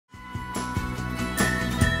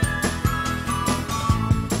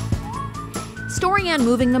Storing and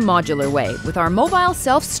moving the modular way with our mobile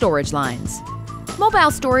self-storage lines. Mobile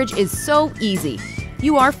storage is so easy.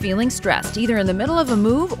 You are feeling stressed either in the middle of a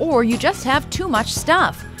move or you just have too much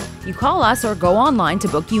stuff. You call us or go online to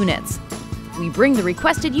book units. We bring the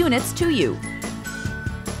requested units to you.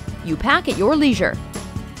 You pack at your leisure.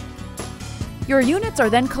 Your units are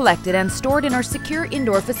then collected and stored in our secure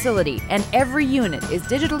indoor facility, and every unit is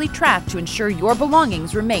digitally tracked to ensure your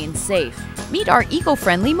belongings remain safe. Meet our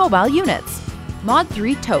eco-friendly mobile units. Mod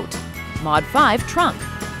 3 Tote, Mod 5 Trunk,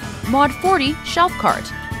 Mod 40 Shelf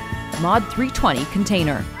Cart, Mod 320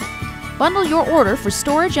 Container. Bundle your order for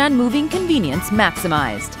storage and moving convenience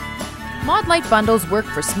maximized. Mod Light bundles work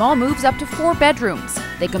for small moves up to 4 bedrooms.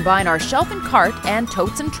 They combine our shelf and cart and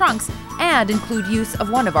totes and trunks and include use of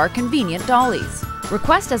one of our convenient dollies.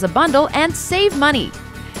 Request as a bundle and save money.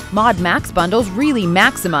 Mod Max bundles really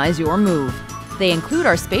maximize your move. They include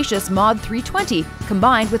our spacious Mod 320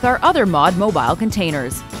 combined with our other Mod mobile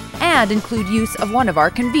containers and include use of one of our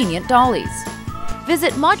convenient dollies.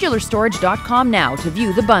 Visit modularstorage.com now to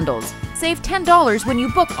view the bundles. Save $10 when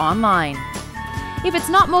you book online. If it's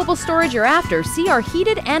not mobile storage you're after, see our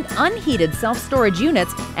heated and unheated self-storage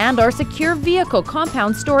units and our secure vehicle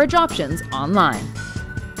compound storage options online.